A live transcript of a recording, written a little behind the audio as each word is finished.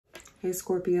Hey,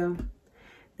 Scorpio.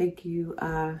 Thank you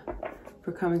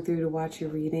for coming through to watch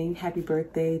your reading. Happy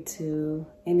birthday to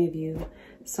any of you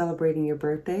celebrating your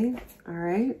birthday. All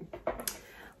right.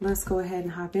 Let's go ahead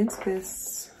and hop into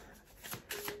this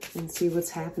and see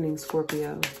what's happening,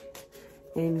 Scorpio,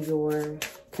 in your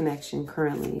connection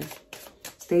currently.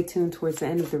 Stay tuned towards the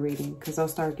end of the reading because I'll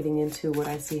start getting into what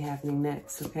I see happening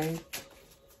next, okay?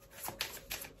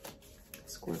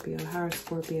 Scorpio, how are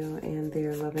Scorpio and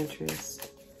their love interest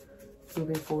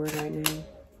moving forward right now?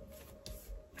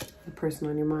 The person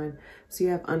on your mind. So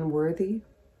you have unworthy,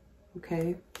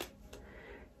 okay?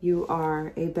 You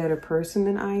are a better person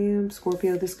than I am.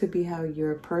 Scorpio, this could be how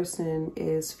your person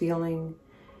is feeling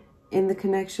in the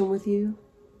connection with you,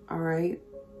 all right?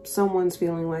 Someone's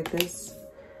feeling like this.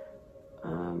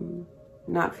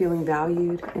 Not feeling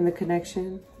valued in the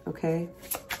connection, okay?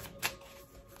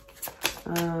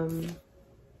 Okay,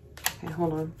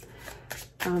 hold on.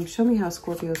 Show me how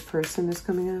Scorpio's person is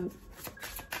coming out.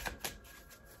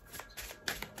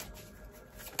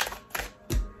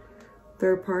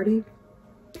 Third party.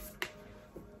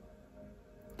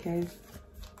 Okay.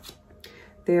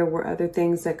 There were other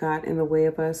things that got in the way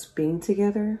of us being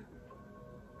together.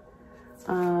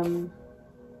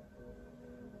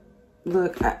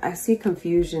 Look, I see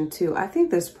confusion too. I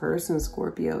think this person,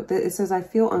 Scorpio, it says, I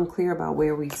feel unclear about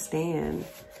where we stand.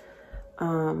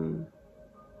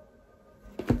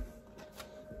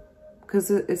 Because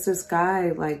it's this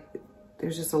guy, like,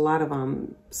 there's just a lot of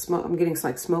smoke. I'm getting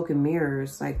like smoke and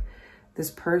mirrors. Like, this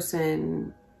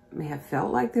person may have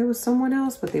felt like there was someone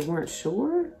else, but they weren't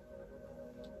sure.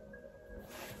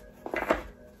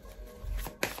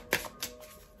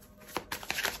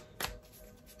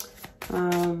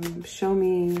 Show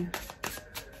me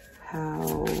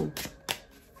how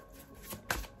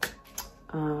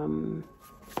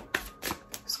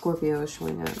Scorpio is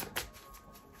showing up.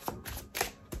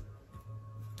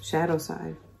 Shadow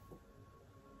side.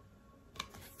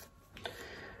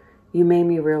 You made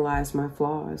me realize my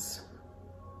flaws.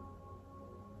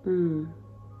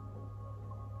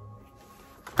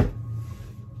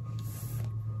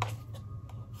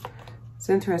 It's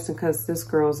interesting because this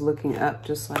girl's looking up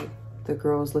just like the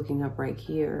girl's looking up right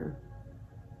here.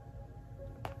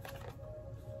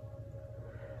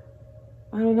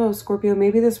 I don't know, Scorpio,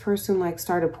 maybe this person like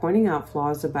started pointing out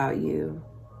flaws about you.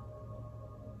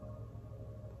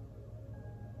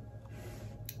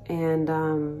 And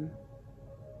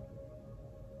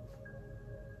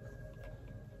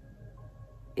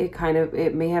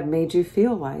it may have made you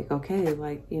feel like, okay,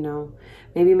 like, you know,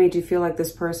 maybe it made you feel like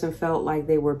this person felt like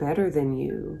they were better than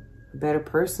you, a better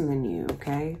person than you,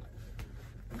 okay?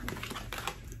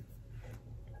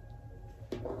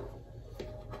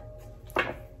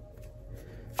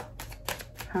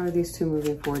 How are these two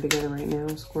moving forward together right now,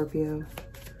 Scorpio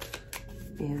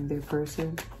and their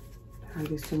person? How are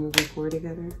these two moving forward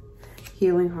together?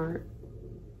 Healing heart.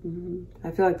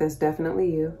 I feel like that's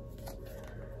definitely you.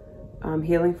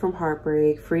 Healing from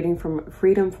heartbreak, freedom from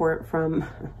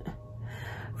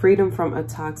a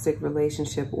toxic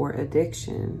relationship or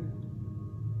addiction.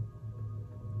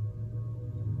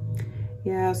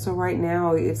 Yeah, so right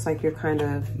now it's like you're kind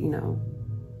of,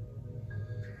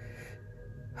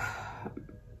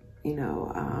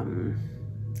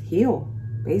 heal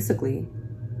basically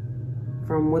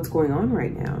from what's going on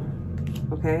right now.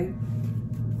 Okay.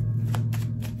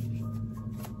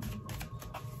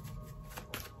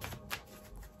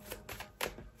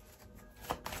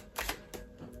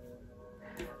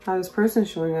 How this person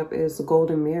showing up is the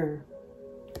golden mirror.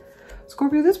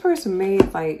 Scorpio, this person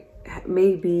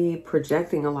may be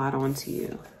projecting a lot onto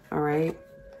you. All right.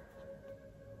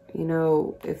 You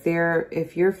know, if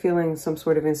you're feeling some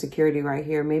sort of insecurity right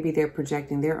here, maybe they're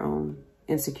projecting their own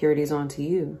insecurities onto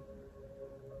you.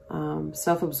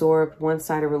 Self-absorbed,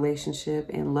 one-sided relationship,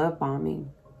 and love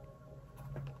bombing.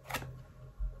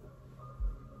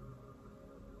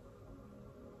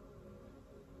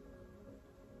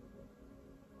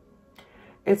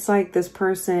 It's like this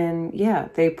person, yeah,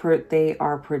 they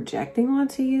are projecting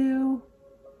onto you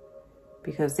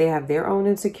because they have their own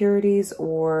insecurities,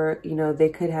 or, they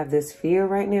could have this fear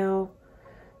right now,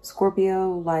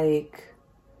 Scorpio, like,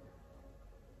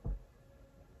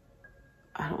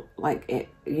 I don't like it,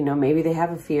 maybe they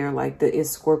have a fear like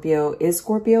is Scorpio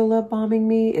love bombing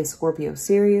me? Is Scorpio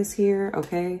serious here?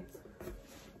 Okay.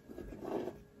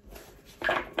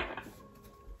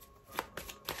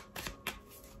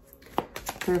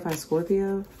 Clarify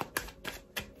Scorpio.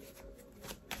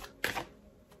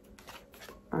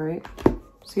 All right.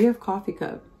 So you have coffee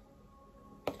cup.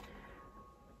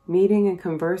 Meeting and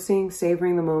conversing,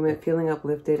 savoring the moment, feeling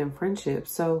uplifted, and friendship.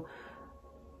 So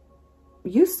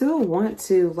you still want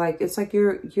to, like, it's like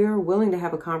you're willing to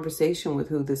have a conversation with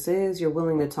who this is. You're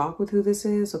willing to talk with who this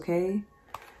is, okay?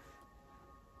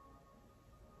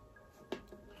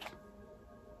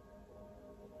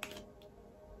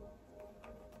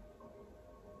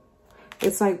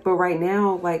 It's like, but right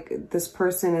now, like, this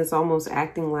person is almost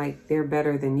acting like they're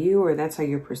better than you, or that's how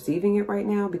you're perceiving it right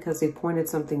now, because they pointed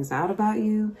some things out about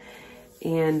you.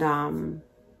 And, I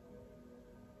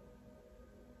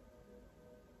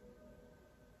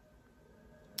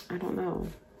don't know.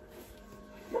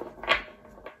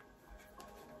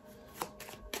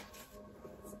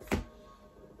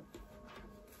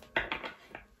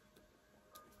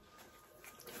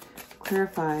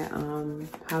 Clarify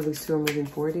how these two are moving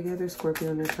forward together,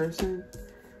 Scorpio and their person.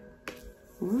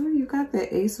 Well, you got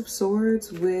the Ace of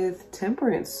Swords with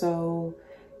Temperance, so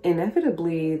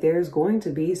inevitably there's going to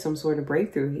be some sort of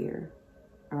breakthrough here.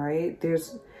 All right,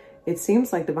 it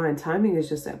seems like divine timing is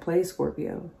just at play,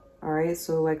 Scorpio. All right,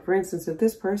 so like, for instance, if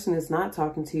this person is not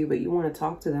talking to you but you want to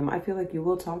talk to them, I feel like you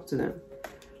will talk to them.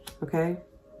 Okay.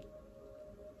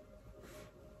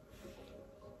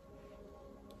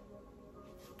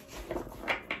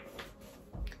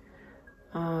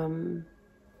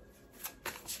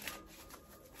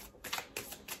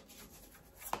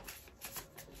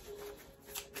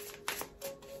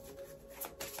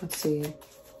 Let's see.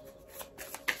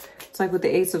 It's like with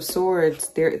the Ace of Swords,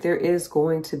 there is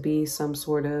going to be some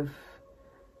sort of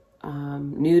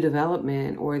new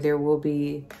development, or there will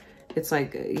be, it's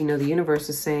like, you know, the universe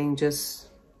is saying, just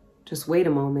wait a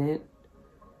moment.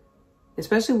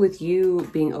 Especially with you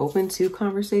being open to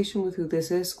conversation with who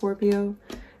this is, Scorpio.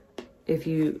 If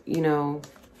you know,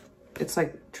 it's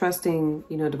like trusting,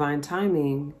 you know, divine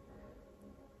timing,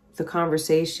 the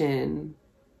conversation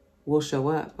will show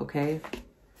up, okay?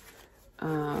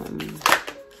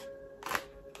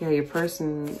 Yeah, your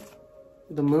person,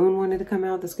 the moon wanted to come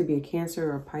out. This could be a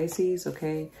Cancer or Pisces,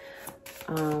 okay?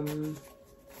 I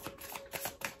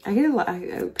get a lot,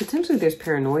 potentially there's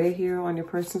paranoia here on your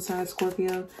person's side,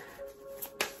 Scorpio.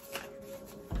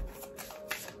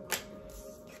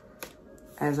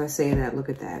 As I say that, look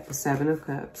at that, the Seven of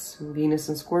Cups, Venus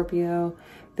and Scorpio.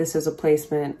 This is a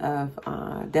placement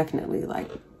of definitely like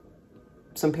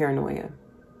some paranoia,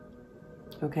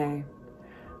 okay?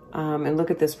 And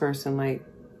look at this person, like,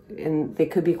 and they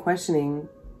could be questioning,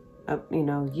 you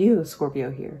know, you,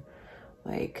 Scorpio, here.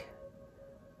 Like,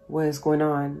 what is going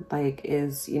on? Like,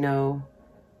 you know,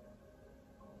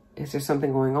 is there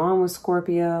something going on with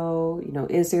Scorpio? You know,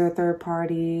 is there a third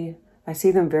party? I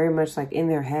see them very much like in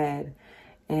their head,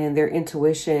 and their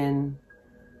intuition,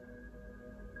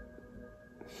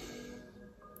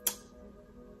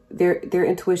 their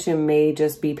intuition may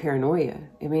just be paranoia.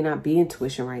 It may not be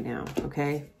intuition right now,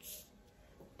 okay?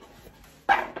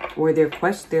 Or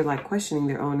they're like questioning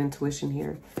their own intuition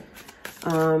here.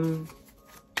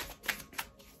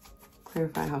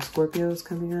 Clarify how Scorpio is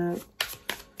coming up.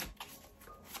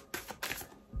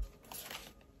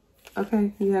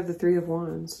 Okay, you have the Three of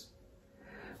Wands.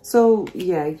 So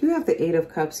yeah, you have the Eight of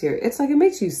Cups here. It's like, it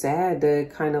makes you sad to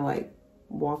kind of like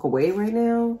walk away right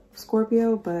now,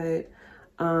 Scorpio, but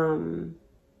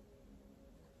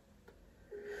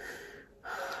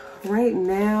right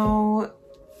now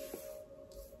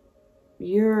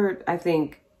you're, I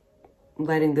think,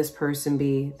 letting this person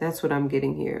be. That's what I'm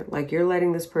getting here. Like, you're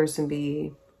letting this person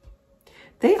be.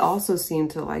 They also seem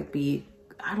to like be,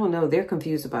 I don't know, they're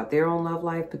confused about their own love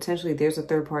life. Potentially there's a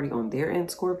third party on their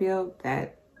end, Scorpio.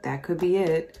 That could be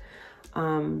it.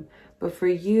 But for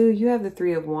you, you have the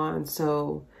Three of Wands.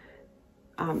 So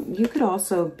you could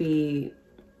also be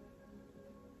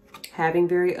having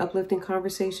very uplifting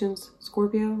conversations,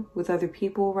 Scorpio, with other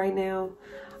people right now.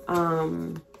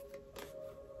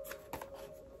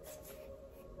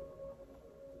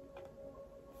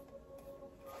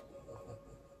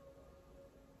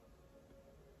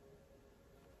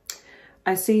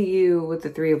 I see you with the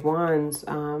Three of Wands.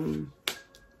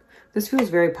 This feels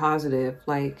very positive.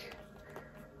 Like,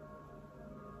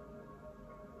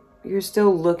 you're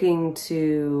still looking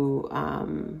to,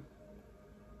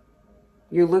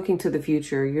 you're looking to the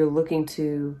future. You're looking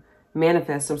to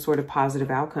manifest some sort of positive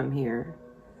outcome here.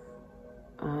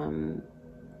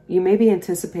 You may be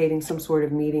anticipating some sort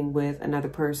of meeting with another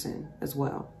person as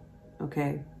well.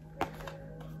 Okay.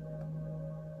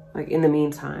 Like, in the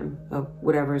meantime of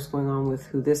whatever is going on with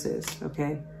who this is,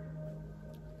 okay?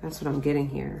 That's what I'm getting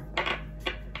here.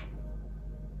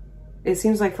 It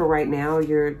seems like for right now,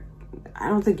 I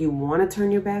don't think you want to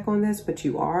turn your back on this, but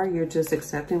you are. You're just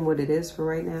accepting what it is for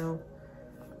right now.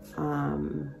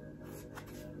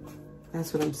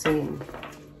 That's what I'm seeing.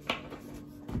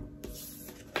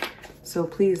 So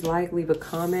please like, leave a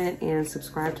comment, and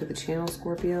subscribe to the channel,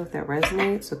 Scorpio, if that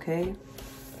resonates, okay?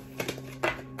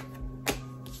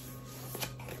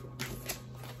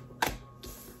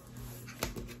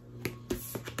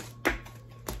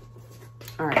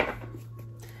 All right.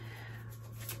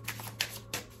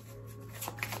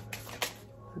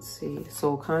 Let's see.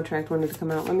 Soul contract wanted to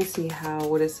come out. Let me see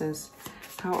what it says.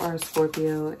 How are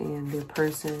Scorpio and their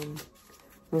person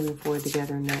moving forward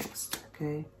together next?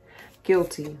 Okay.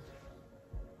 Guilty.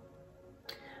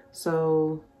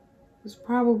 So this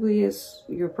probably is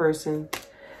your person.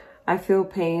 I feel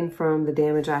pain from the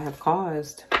damage I have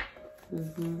caused.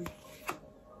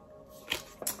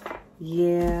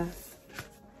 Yeah.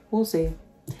 We'll see.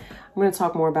 I'm going to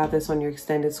talk more about this on your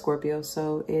extended Scorpio.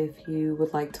 So if you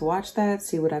would like to watch that,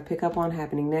 see what I pick up on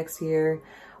happening next year,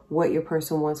 what your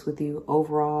person wants with you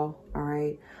overall, all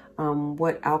right?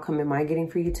 What outcome am I getting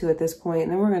for you two at this point?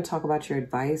 And then we're going to talk about your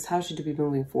advice. How should you be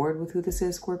moving forward with who this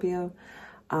is, Scorpio?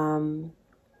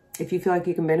 If you feel like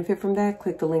you can benefit from that,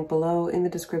 click the link below in the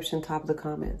description, top of the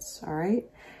comments, all right?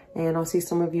 And I'll see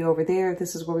some of you over there.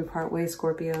 This is where we part ways,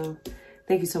 Scorpio.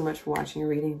 Thank you so much for watching your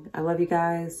reading. I love you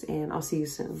guys, and I'll see you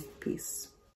soon. Peace.